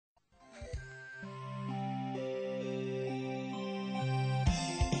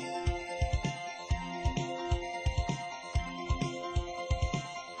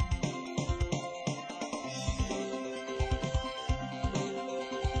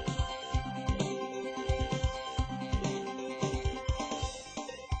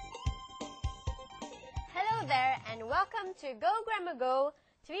welcome to Go Grammar Go,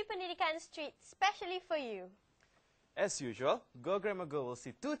 TV Pendidikan Street specially for you. As usual, Go Grammar Go will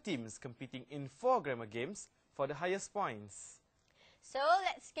see two teams competing in 4 grammar games for the highest points. So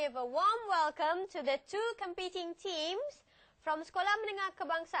let's give a warm welcome to the two competing teams. From Sekolah Menengah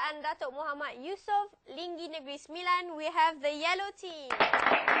Kebangsaan Datuk Muhammad Yusof, Linggi Negeri Sembilan, we have the yellow team.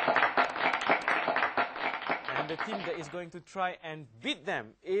 And the team that is going to try and beat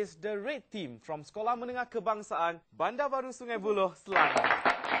them is the red team from Sekolah Menengah Kebangsaan Bandar Baru Sungai Buloh, Selangor.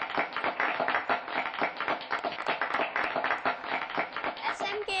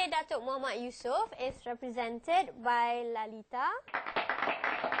 SMK Datuk Muhammad Yusof is represented by Lalita,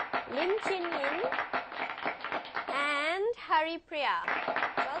 Lim Chin Min, and Hari Priya.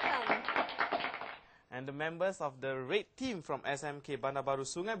 Welcome. And the members of the red team from SMK Bandar Baru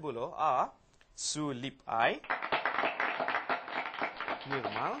Sungai Buloh are Su Lip Ai,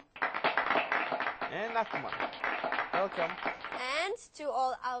 Nirmal, and Akmal. Welcome. And to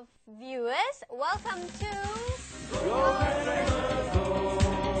all our viewers, welcome to Go Grammar Go!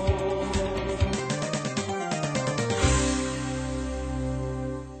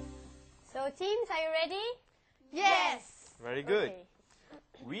 So teams, are you ready? Yes! Very good. Okay.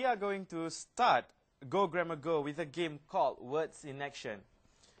 We are going to start Go Grammar Go with a game called Words in Action.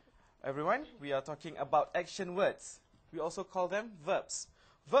 Everyone, we are talking about action words. We also call them verbs.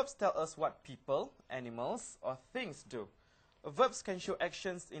 Verbs tell us what people, animals, or things do. Verbs can show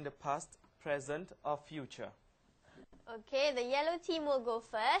actions in the past, present, or future. Okay, the yellow team will go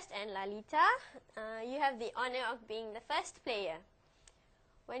first, and Lalita, you have the honor of being the first player.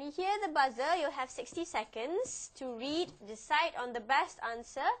 When you hear the buzzer, you'll have 60 seconds to read, decide on the best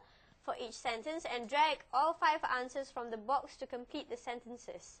answer for each sentence, and drag all 5 answers from the box to complete the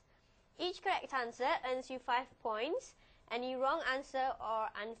sentences. Each correct answer earns you 5 points. Any wrong answer or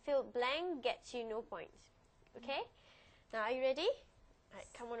unfilled blank gets you no points. Okay? Now, are you ready? Alright,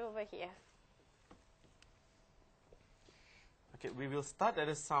 come on over here. Okay, we will start at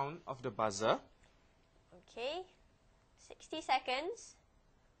the sound of the buzzer. Okay, 60 seconds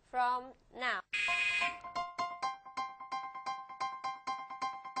from now.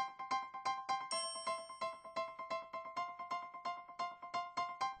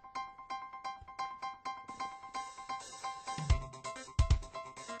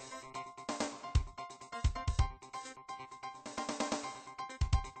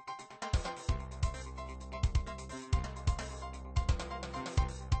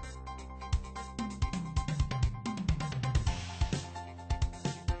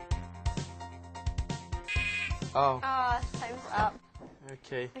 Oh, Time's up.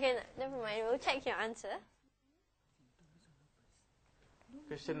 okay. Okay, never mind. We'll check your answer.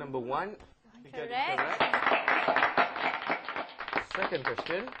 Question number 1. You got it Correct. correct. Second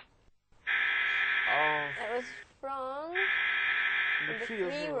question. That was wrong. Number 3 3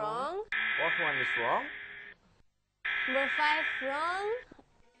 also wrong. Fourth one is wrong. Number 5 wrong.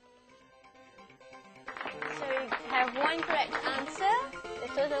 So you have 1 correct answer.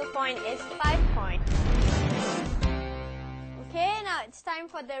 The total point is 5 points. Okay, now it's time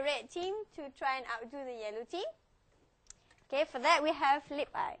for the red team to try and outdo the yellow team. Okay, for that we have Lip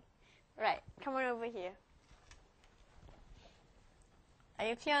Eye. Right, come on over here. Are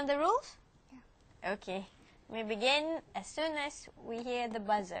you clear on the rules? Yeah. Okay, we begin as soon as we hear the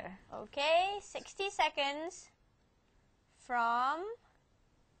buzzer. Okay, 60 seconds from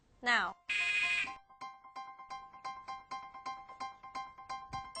now.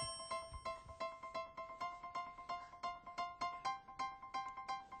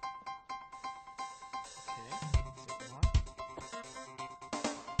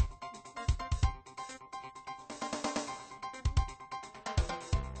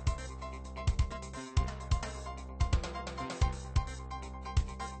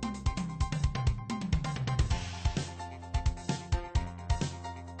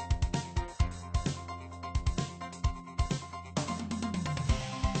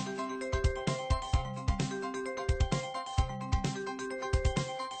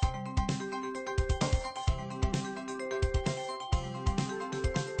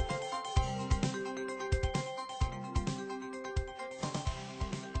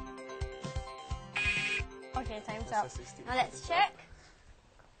 Okay, time's up. Now let's check.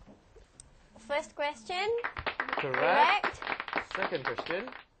 First question. Correct. Second question.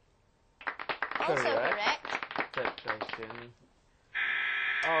 Also correct. Third question.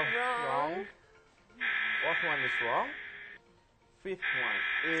 Oh, wrong. Fourth one is wrong. Fifth one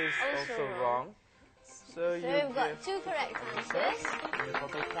is also wrong. So you we've got 2 correct answers. The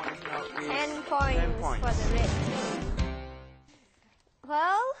total points now is 10 points for the red team.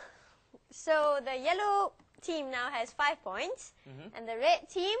 Well, so the yellow team now has 5 points, and the red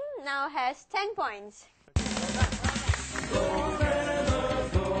team now has 10 points.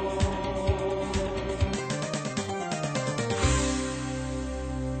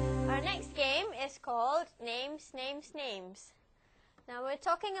 Our next game is called Names, Names, Names. Now we're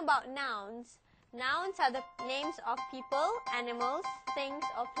talking about nouns. Nouns are the names of people, animals, things,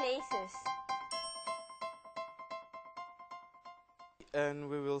 or places. And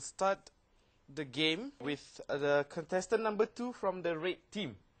we will start the game with the contestant number 2 from the red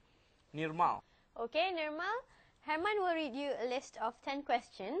team, Nirmal. Okay, Nirmal. Herman will read you a list of 10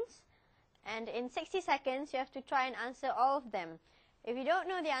 questions, and in 60 seconds you have to try and answer all of them. If you don't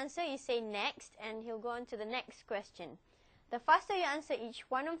know the answer, you say next, and he'll go on to the next question. The faster you answer each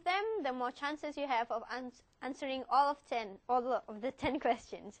one of them, the more chances you have of answering all of the 10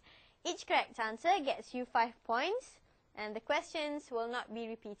 questions. Each correct answer gets you 5 points, and the questions will not be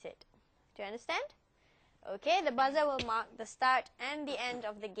repeated. Do you understand? Okay, the buzzer will mark the start and the end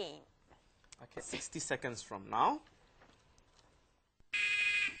of the game. Okay, 60 seconds from now.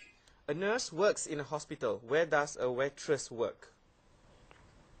 A nurse works in a hospital. Where does a waitress work?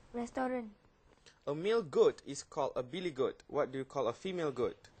 Restaurant. A male goat is called a billy goat. What do you call a female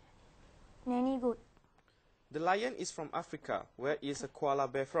goat? Nanny goat. The lion is from Africa. Where is a koala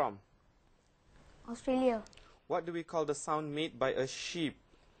bear from? Australia. What do we call the sound made by a sheep?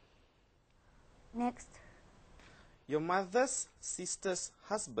 Next. Your mother's sister's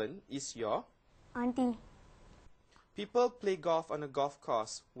husband is your? Auntie. People play golf on a golf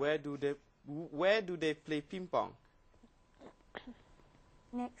course. Where do they play ping pong?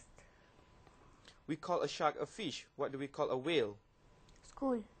 Next. We call a shark a fish. What do we call a whale?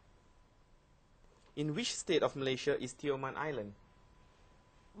 School. In which state of Malaysia is Tioman Island?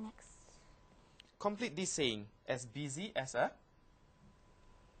 Next. Complete this saying. As busy as a?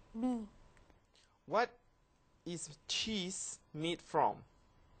 B. What is cheese made from?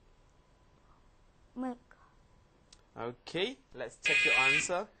 Milk. Okay, let's check your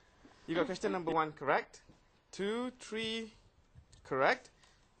answer. You got question number 1 correct. 2, 3 correct.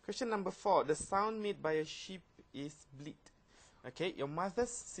 Question number 4. The sound made by a sheep is bleat. Okay, your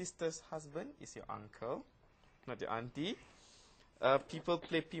mother's sister's husband is your uncle, not your auntie. People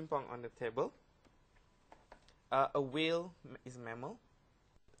play ping pong on the table. A whale is mammal.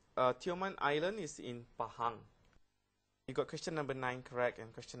 Tioman Island is in Pahang. You got question number 9 correct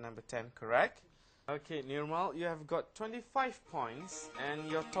and question number 10 correct. Okay, Nirmal, you have got 25 points and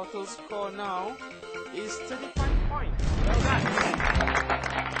your total score now is 35 points. Well done.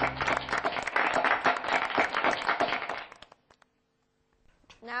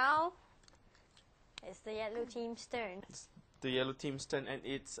 Now, it's the yellow team's turn. It's the yellow team's turn and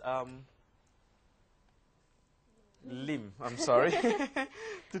it's Lim, I'm sorry,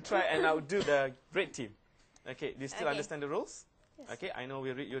 to try and outdo the red team. Okay, do you still understand the rules? Yes. Okay, I know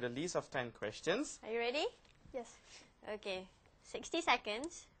we read you the list of 10 questions. Are you ready? Yes. Okay, 60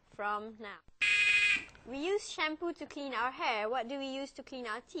 seconds from now. We use shampoo to clean our hair. What do we use to clean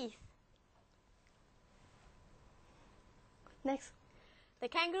our teeth? Next. The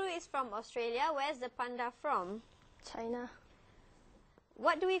kangaroo is from Australia. Where's the panda from? China.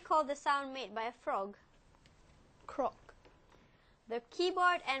 What do we call the sound made by a frog? Croc. The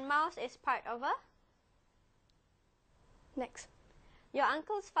keyboard and mouse is part of a? Next. Your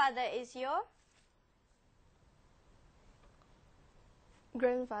uncle's father is your?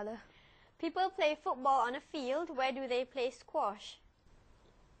 Grandfather. People play football on a field. Where do they play squash?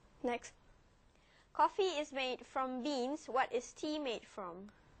 Next. Coffee is made from beans. What is tea made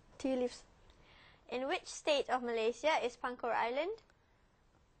from? Tea leaves. In which state of Malaysia is Pankor Island?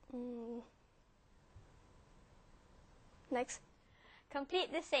 Next.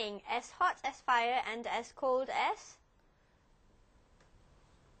 Complete the saying. As hot as fire and as cold as?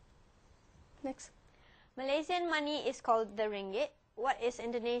 Next. Malaysian money is called the ringgit. What is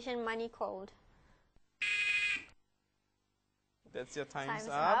Indonesian money called? That's your time's Time's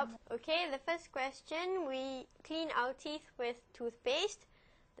up. Okay, the first question, we clean our teeth with toothpaste.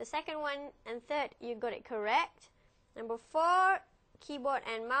 The second one and third, you got it correct. Number 4, keyboard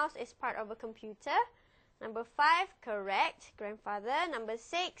and mouse is part of a computer. Number 5, correct, grandfather. Number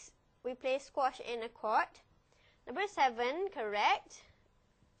 6, we play squash in a court. Number 7, correct.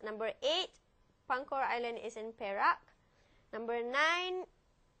 Number 8, Pankor Island is in Perak. Number 9,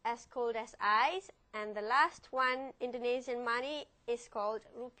 as cold as ice. And the last one, Indonesian money, is called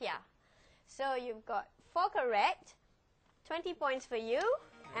rupiah. So you've got 4 correct, 20 points for you.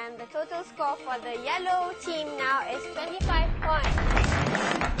 And the total score for the yellow team now is 25 points.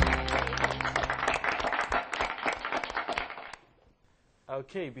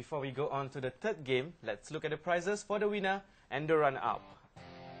 Okay, before we go on to the third game, let's look at the prizes for the winner and the runner-up.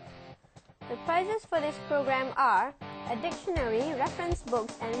 The prizes for this program are a dictionary, reference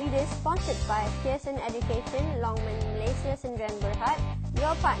books and readers sponsored by Pearson Education, Longman, Malaysia, Sdn Bhd,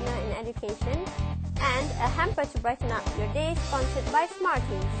 your partner in education, and a hamper to brighten up your day sponsored by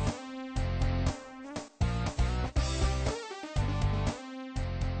Smarties.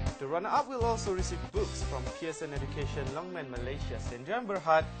 The runner-up will also receive books from Pearson Education, Longman, Malaysia, Sdn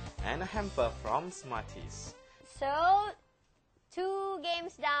Bhd, and a hamper from Smarties. So, 2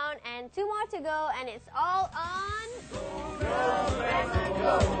 games down and 2 more to go, and it's all on... Go, Grammar,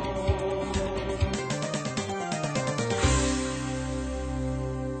 go!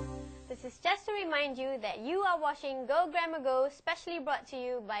 This is just to remind you that you are watching Go Grammar Go, specially brought to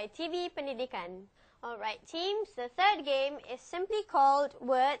you by TV Pendidikan. Alright teams, the third game is simply called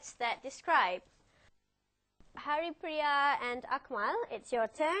Words That Describe. Haripriya and Akmal, it's your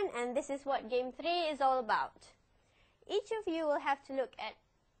turn, and this is what Game 3 is all about. Each of you will have to look at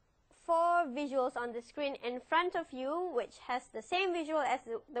 4 visuals on the screen in front of you, which has the same visual as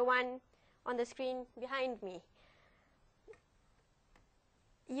the one on the screen behind me.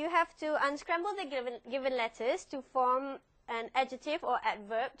 You have to unscramble the given letters to form an adjective or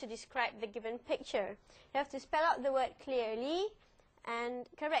adverb to describe the given picture. You have to spell out the word clearly and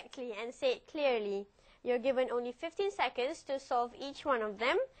correctly and say it clearly. You're given only 15 seconds to solve each one of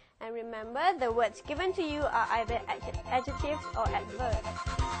them. And remember, the words given to you are either adjectives or adverbs.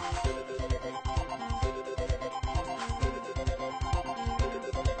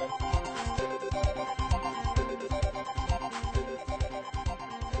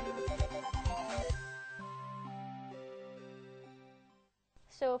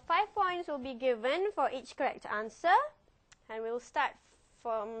 So 5 points will be given for each correct answer. And we'll start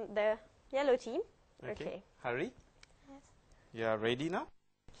from the yellow team. Okay. Hari? Yes. You are ready now?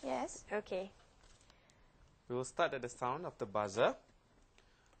 Yes. Okay. We will start at the sound of the buzzer.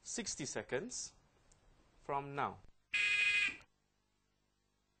 60 seconds from now.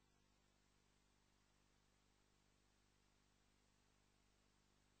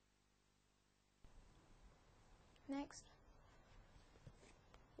 Next.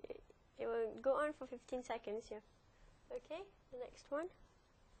 It will go on for 15 seconds here. Okay, the next one.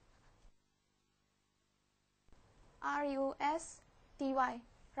 RUSTY.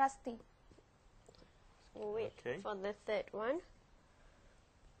 Rusty. We'll wait Okay. for the third one.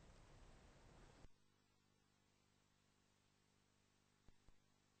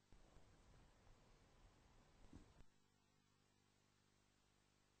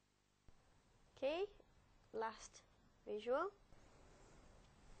 Okay, last visual.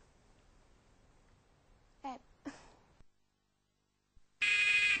 App.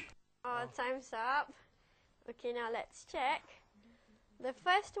 Oh, time's up. Okay, now let's check. The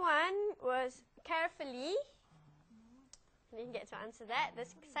first one was carefully. Didn't get to answer that. The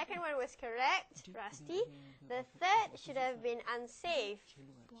second one was correct, Rusty. The third should have been unsafe.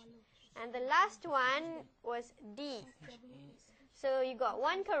 And the last one was deep. So you got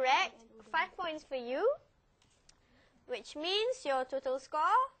 1 correct, 5 points for you, which means your total score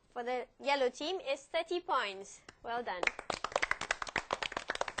for the yellow team is 30 points. Well done.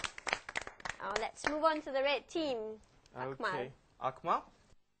 Now let's move on to the red team. Akmal. Okay. Akmal,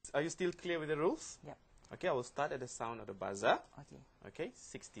 are you still clear with the rules? Yep. Okay, I will start at the sound of the buzzer. Okay. Okay,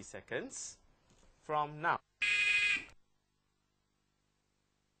 60 seconds from now.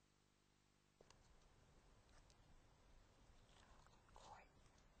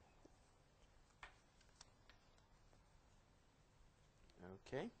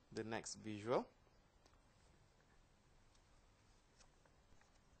 Okay, the next visual.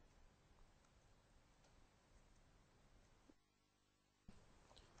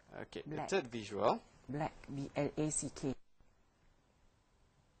 Okay, Black. the third visual. Black. BLACK.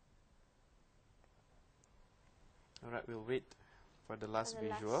 Alright, we'll wait for the last And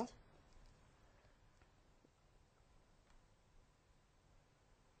the visual. last.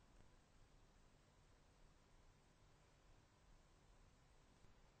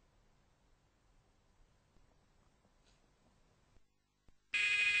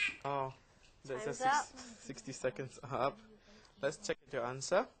 Oh, that's Time's a up. 60 seconds up. Let's check your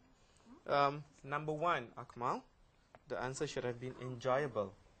answer. Number 1, Akmal. The answer should have been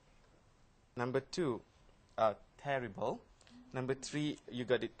enjoyable. Number 2, terrible. Number 3, you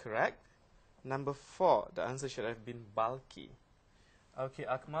got it correct. Number 4, the answer should have been bulky. Okay,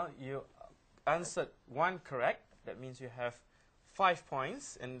 Akmal, you answered 1 correct. That means you have 5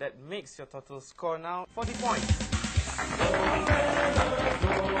 points, and that makes your total score now 40 points.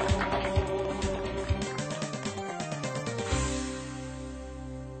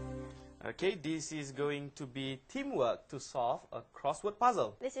 Okay, this is going to be teamwork to solve a crossword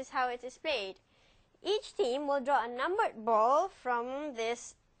puzzle. This is how it is played. Each team will draw a numbered ball from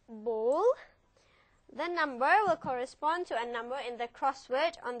this bowl. The number will correspond to a number in the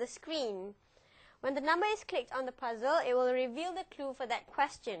crossword on the screen. When the number is clicked on the puzzle, it will reveal the clue for that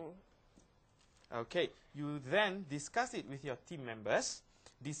question. Okay, you then discuss it with your team members,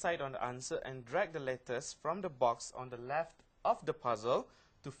 decide on the answer and drag the letters from the box on the left of the puzzle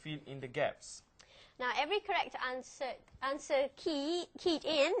to fill in the gaps. Now, every correct answer keyed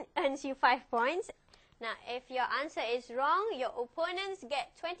in earns you 5 points. Now, if your answer is wrong, your opponents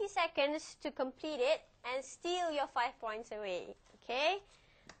get 20 seconds to complete it and steal your 5 points away. Okay?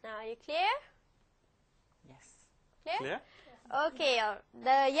 Now, are you clear? Yes. Clear? Clear? Okay,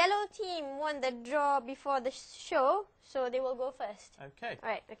 the yellow team won the draw before the show, so they will go first. Okay.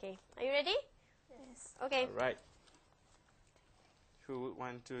 Alright, okay. Are you ready? Yes. Okay. Alright. Who would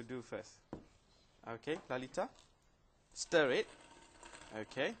want to do first? Okay, Lalita. Stir it.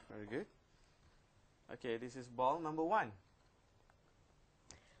 Okay, very good. Okay, this is ball number 1.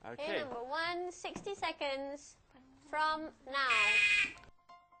 Okay, Okay. number 1, 60 seconds from now.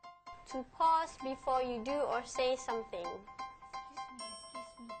 To pause before you do or say something.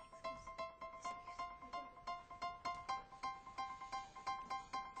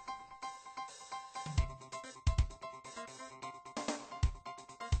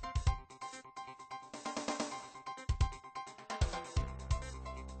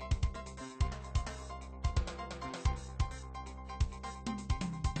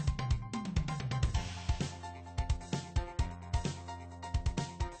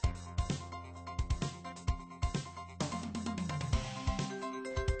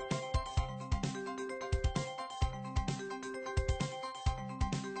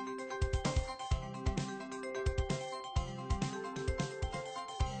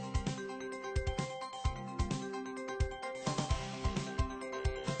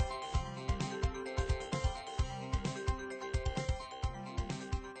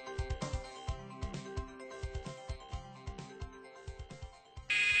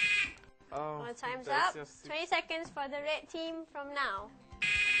 Oh, Well, time's that's up. your 20 seconds for the red team from now.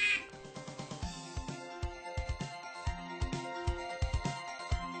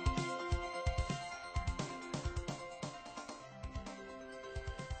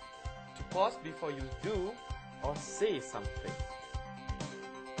 To pause before you do or say something.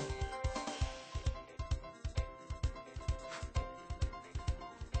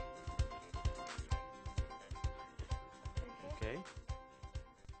 Okay.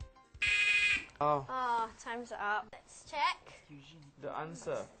 Oh, Oh, time's up. Let's check. the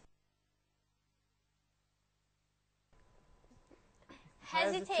answer.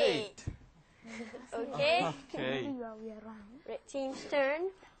 Hesitate. Okay. Okay. Red team's turn.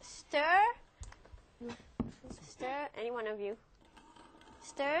 Stir. Stir. Any one of you.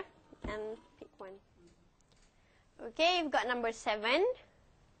 Stir and pick one. Okay, you've got number 7.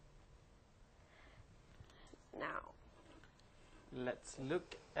 Now, Let's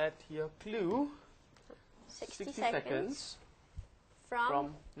look at your clue. 60 seconds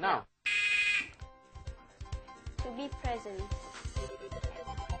from now. to be present.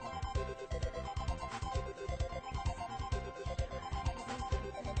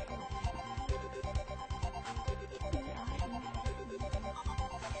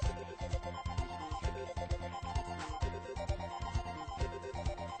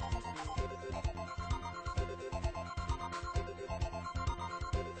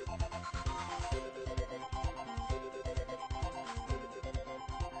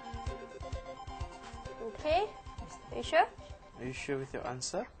 Okay, are you sure? Are you sure with your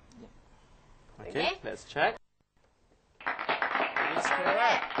answer? Okay. Okay, let's check. It is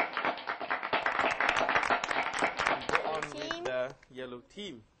correct. We go on Team. with the yellow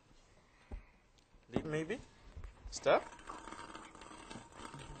team. Maybe? Stop.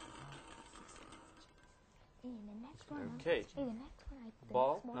 The next one. Okay. The next one.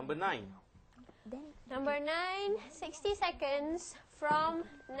 Ball number 9. Number 9, 60 seconds from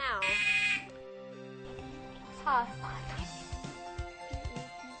now. Pause.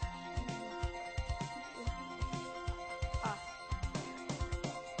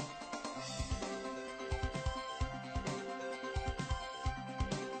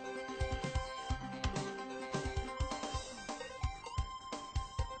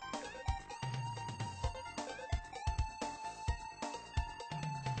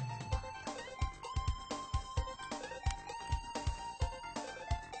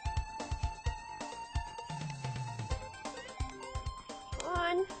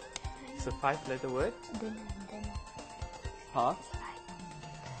 One. It's a 5-letter word. Huh?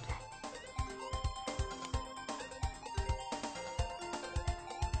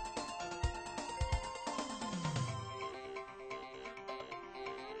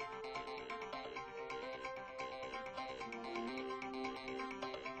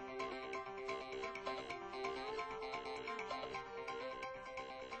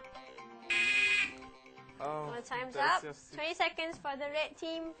 your time's That's up. your 20 seconds for the red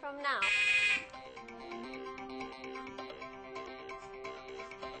team from now.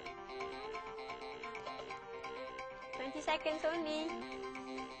 Seconds only.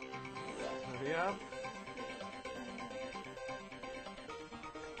 Hurry up.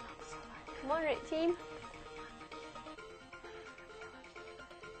 Come on, red team.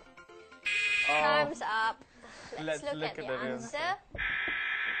 Time's up. Let's look at the answer.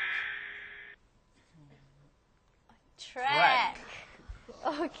 Track.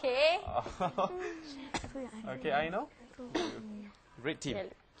 Okay. Okay, I know. Red team. Yeah,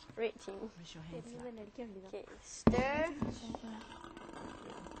 red team. Raise your hands lah. Okay, stir.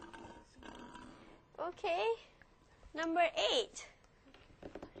 Okay, number 8.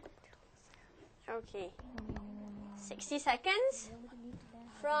 Okay, 60 seconds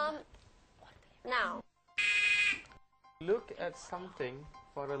from now. Look at something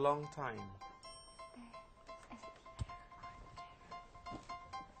for a long time.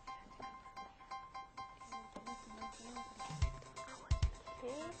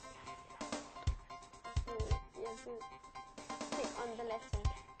 Okay. You have to click on the letter.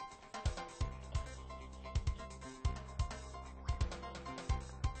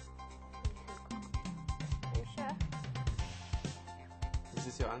 Are you sure? Is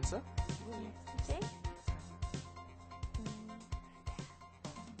this your answer? Okay.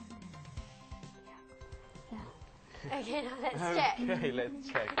 Okay, now let's check. Okay, let's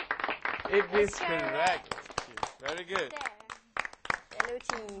check. It is It's correct. Very good. There. Yellow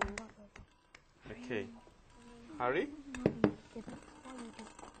team. Okay. Hurry.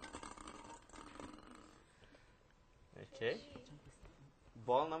 Okay.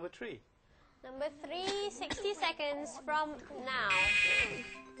 Ball number 3. Number 3, 60 seconds from now.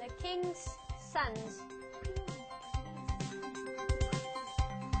 The King's Sons.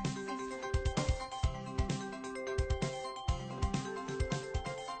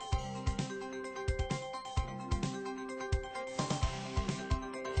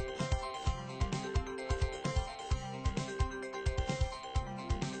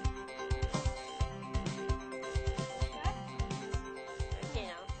 Okay,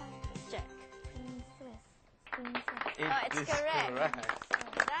 now let's check. It Oh, it's is correct. correct.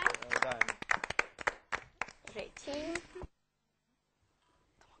 Well done. Well done. Great team.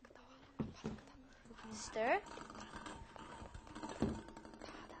 Stir.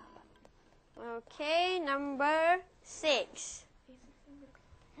 Okay, number 6.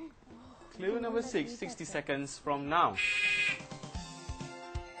 Clue number 6, 60 seconds from now.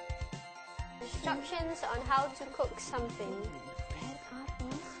 Instructions on how to cook something.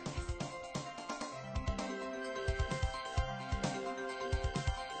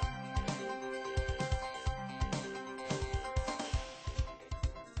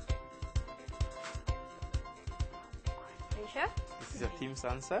 Are you sure? This is your team's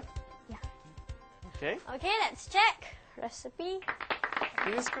answer. Yeah. Okay. Okay, let's check. Recipe.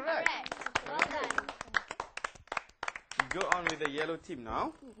 It is correct. Correct. Well done. Go on with the yellow team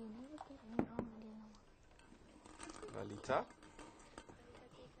now. Lalita.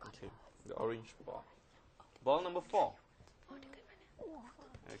 Okay, the orange ball. Ball number 4.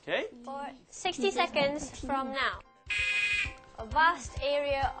 Okay. For 60 seconds from now. A vast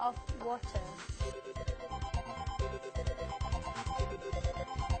area of water.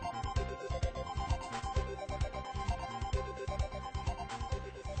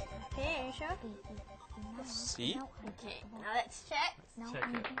 Okay, are you sure? See? Okay, now let's check. Check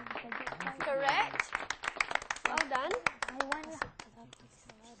it. Correct. Well done.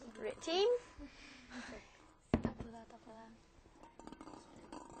 Red team.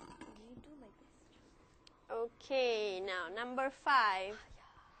 Okay, now number 5.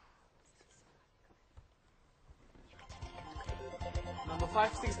 Number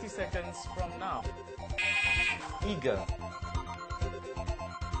 5, 60 seconds from now. Eager.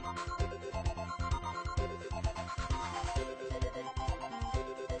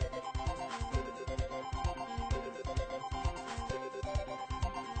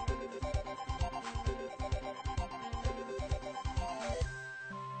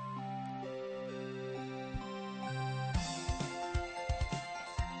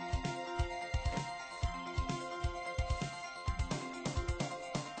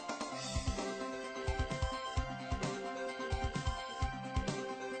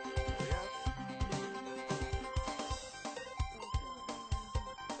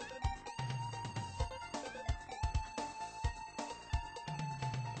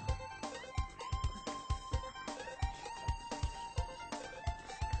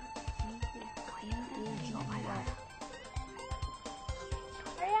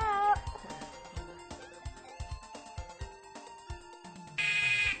 Hurry up.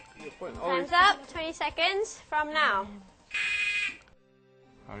 Time's up. 20 seconds from now.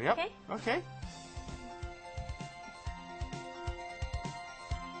 Hurry up. Okay. Okay.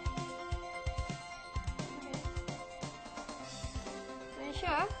 Are you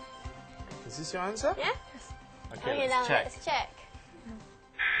sure? Is this your answer? Yeah? Okay, now let's check. let's check.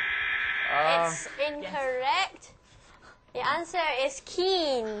 Uh, It's incorrect. The answer is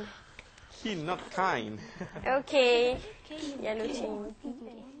keen. keen, not kind. Okay. Yellow team.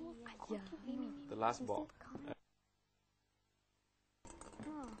 The last ball.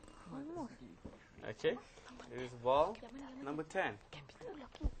 Okay. Here's ball number 10.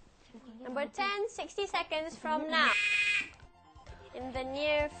 Number 10, 60 seconds from now. In the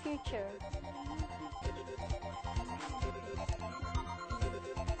near future.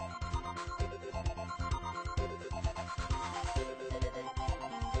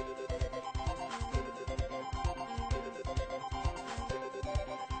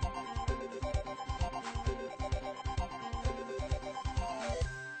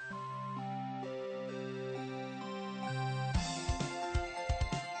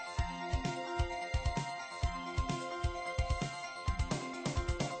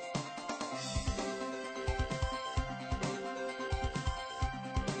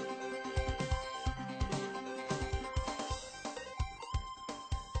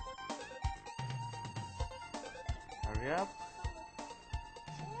 Hurry up.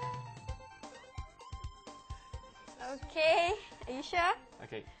 Okay. Are you sure?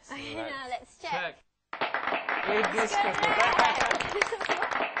 Okay. So Okay, now let's check. It is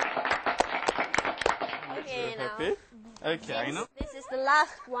Okay, now. happy? Okay, I know. This is the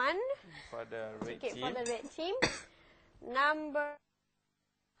last one. For the red Okay, team. for the red team. Number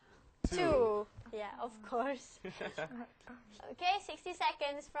 2. Yeah, of course. Okay, 60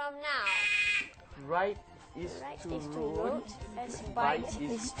 seconds from now. Right is Right to is to road. road, as bite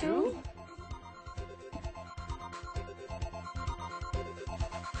is to.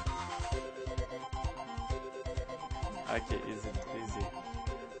 Okay, easy.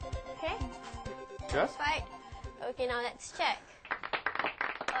 Okay, Sure? right. Okay, now let's check.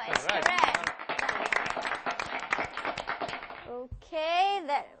 Oh, it's Alright. correct. Okay,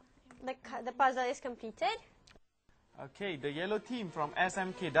 the puzzle is completed. Okay, the yellow team from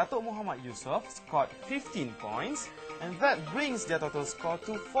SMK Datuk Muhammad Yusof scored 15 points, and that brings their total score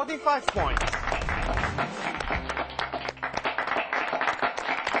to 45 points.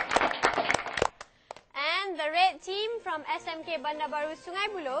 And the red team from SMK Bandar Baru Sungai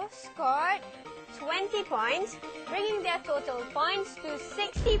Buloh scored 20 points, bringing their total points to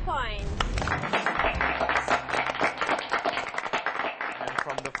 60 points. And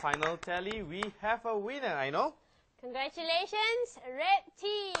from the final tally, we have a winner, I know. Congratulations, red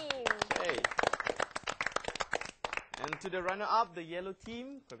team! Hey. And to the runner-up, the yellow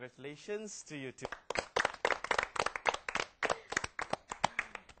team, congratulations to you too.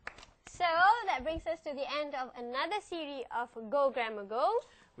 So, that brings us to the end of another series of Go Grammar Go.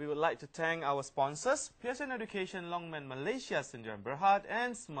 We would like to thank our sponsors, Pearson Education Longman Malaysia, Senjaran Berhad,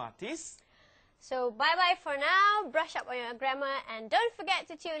 and Smarties. So, bye-bye for now. Brush up on your grammar and don't forget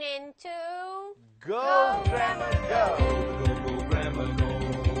to tune in to Go Grammar Go!